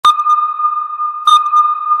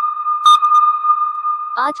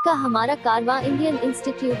आज का हमारा कारवां Indian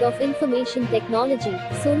institute of information technology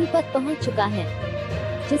Sonipat पहुंच चुका है,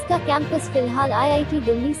 जिसका कैंपस फिलहाल IIT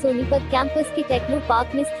Delhi Sonipat campus K techno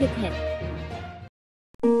park में स्थित है।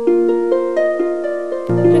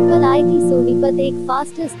 IIIT सोनीपत एक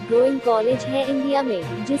फास्टेस्ट ग्रोइंग कॉलेज है इंडिया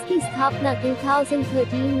में, जिसकी स्थापना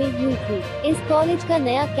 2013 में हुई थी। इस कॉलेज का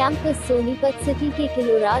नया कैंपस सोनीपत सिटी के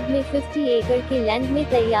किलोराड में 50 एकड़ के लैंड में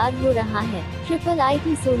तैयार हो रहा है।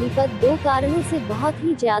 IIIT सोनीपत दो कारणों से बहुत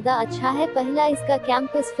ही ज्यादा अच्छा है। पहला, इसका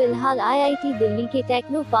कैंपस फिलहाल IIT Delhi K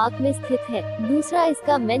techno park में स्थित है। दूसरा,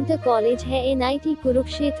 इसका मेंटर कॉलेज है NIT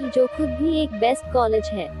कुरुक्षेत्र, जो खुद भी एक बेस्ट कॉलेज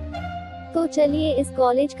है। तो चलिए इस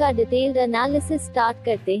कॉलेज का डिटेल्ड एनालिसिस स्टार्ट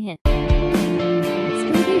करते हैं।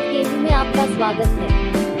 स्टूडेंट केंद्र में आपका स्वागत है।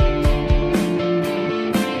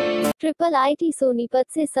 IIIT सोनीपत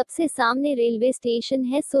से सबसे सामने रेलवे स्टेशन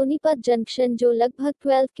है सोनीपत जंक्शन, जो लगभग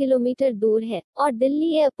 12 किलोमीटर दूर है, और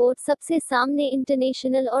दिल्ली एयरपोर्ट सबसे सामने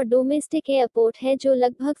इंटरनेशनल और डोमेस्टिक एयरपोर्ट है, जो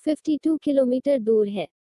लगभग 52 किलोमीटर दूर है।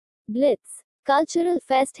 ब्लिट्स कल्चरल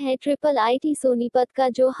फेस्ट है IIIT सोनीपत का,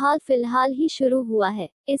 जो हाल फिलहाल ही शुरू हुआ है,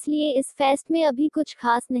 इसलिए इस फेस्ट में अभी कुछ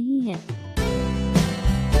खास नहीं है।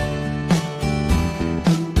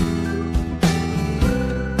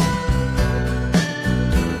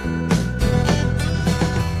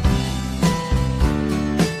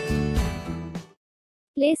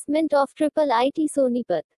 प्लेसमेंट ऑफ IIIT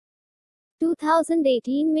सोनीपत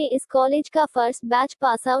 2018 में इस कॉलेज का फर्स्ट बैच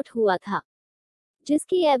पास आउट हुआ था,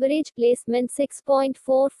 जिसकी average placement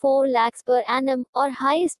 6.44 lakh per annum और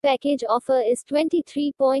हाईएस्ट पैकेज ऑफर इस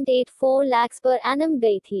 23.84 लाख पर एनम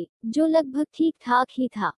गई थी, जो लगभग ठीक ठाक ही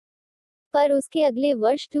था। पर उसके अगले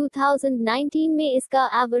वर्ष 2019 में इसका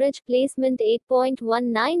average placement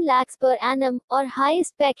 8.19 lakh per annum और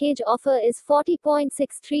हाईएस्ट पैकेज ऑफर इस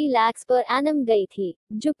 40.63 लाख पर एनम गई थी,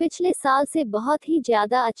 जो पिछले साल से बहुत ही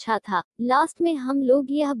ज्यादा अच्छा था। लास्ट में हम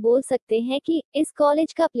लोग यह बोल सकते हैं कि इस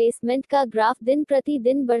कॉलेज का प्लेसमेंट का ग्राफ दिन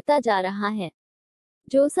प्रतिदिन बढ़ता जा रहा है।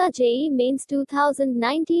 जोसा JEE mains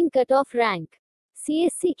 2019 cut off rank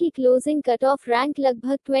CSC की क्लोजिंग कट ऑफ रैंक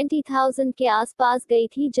लगभग 20,000 के आसपास गई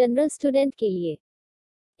थी जनरल स्टूडेंट के लिए।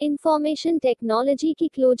 इंफॉर्मेशन टेक्नोलॉजी की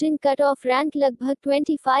क्लोजिंग कट ऑफ रैंक लगभग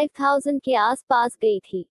 25,000 के आसपास गई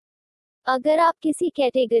थी। अगर आप किसी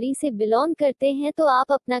कैटेगरी से बिलोंग करते हैं तो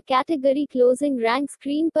आप अपना कैटेगरी क्लोजिंग रैंक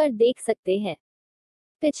स्क्रीन पर देख सकते हैं।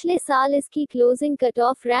 पिछले साल इसकी क्लोजिंग कट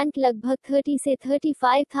ऑफ रैंक लगभग 30 से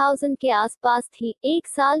 35,000 के आसपास थी। एक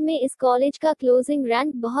साल में इस कॉलेज का क्लोजिंग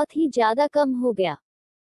रैंक बहुत ही ज्यादा कम हो गया।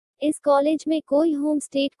 इस कॉलेज में कोई होम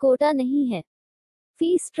स्टेट कोटा नहीं है।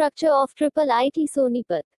 Fees structure of IIIT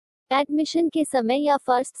Sonipat admission के समय या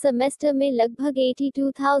फर्स्ट सेमेस्टर में लगभग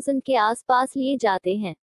 82,000 के आसपास लिए जाते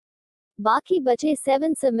हैं। बाकी बचे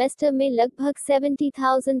 7 सेमेस्टर में लगभग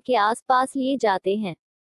 70,000 के आसपास लिए जाते हैं।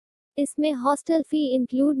 इसमें हॉस्टल फी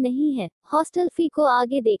इंक्लूड नहीं है, हॉस्टल फी को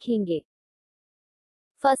आगे देखेंगे।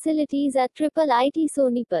 Facilities eight IIIT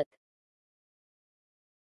Sonipat.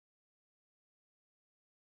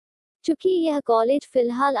 चूंकि यह कॉलेज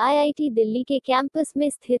फिलहाल आईआईटी दिल्ली के कैंपस में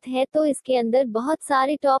स्थित है, तो इसके अंदर बहुत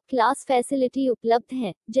सारे टॉप क्लास फैसिलिटी उपलब्ध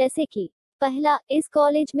हैं, जैसे कि पहला, इस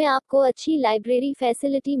कॉलेज में आपको अच्छी लाइब्रेरी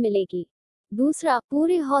फैसिलिटी मिलेगी। दूसरा,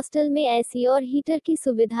 पूरे हॉस्टल में एसी और हीटर की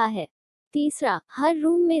सुविधा है। तीसरा, हर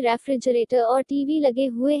रूम में रेफ्रिजरेटर और टीवी लगे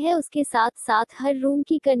हुए हैं, उसके साथ साथ हर रूम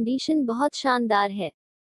की कंडीशन बहुत शानदार है।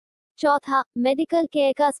 चौथा, मेडिकल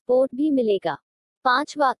केयर का सपोर्ट भी मिलेगा।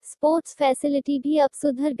 पांचवा, स्पोर्ट्स फैसिलिटी भी अब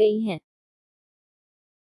सुधर गई हैं।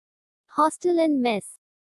 Hostel and mess.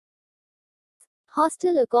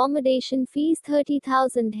 Hostel accommodation fees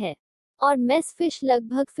 30,000 है और मेस फिश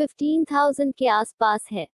लगभग 15,000 के आसपास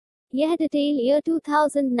है। यह डिटेल ईयर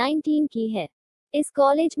 2019 की है। इस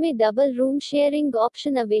कॉलेज में double room sharing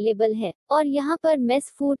option available है और यहाँ पर मेस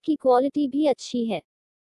फूड की क्वालिटी भी अच्छी है।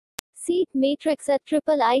 Seat matrix eight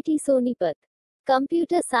IIIT Sonipat.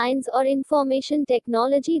 Computer science और इंफॉर्मेशन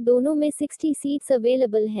टेक्नोलॉजी दोनों में 60 सीट्स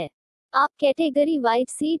अवेलेबल है। आप category wise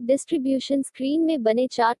seat distribution screen में बने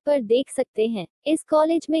चार्ट पर देख सकते हैं। इस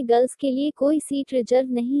कॉलेज में गर्ल्स के लिए कोई सीट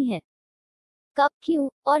रिजर्व नहीं है। कब, क्यों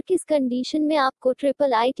और किस कंडीशन में आपको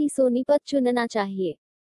IIIT सोनीपत चुनना चाहिए?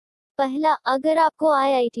 पहला, अगर आपको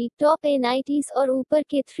IIT टॉप NITs और ऊपर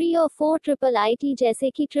के 3 और 4 IIIT जैसे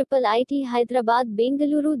कि IIIT हैदराबाद,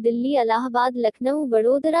 बेंगलुरु, दिल्ली, इलाहाबाद, लखनऊ,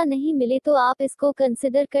 वडोदरा नहीं मिले तो आप इसको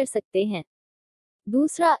कंसिडर कर सकते हैं।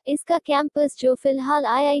 दूसरा, इसका कैंपस जो फिलहाल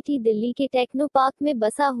IIT Delhi K techno park में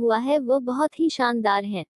बसा हुआ है, वो बहुत ही शानदार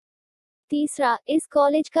है। तीसरा, इस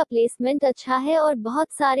कॉलेज का प्लेसमेंट अच्छा है और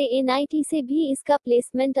बहुत सारे NIT से भी इसका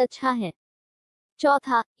प्लेसमेंट अच्छा है।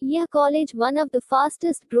 चौथा, यह college one of the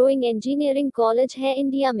fastest growing engineering college है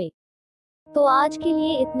इंडिया में। तो आज के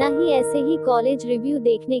लिए इतना ही। ऐसे ही कॉलेज रिव्यू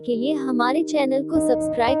देखने के लिए हमारे चैनल को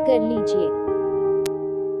सब्सक्राइब कर लीजिए।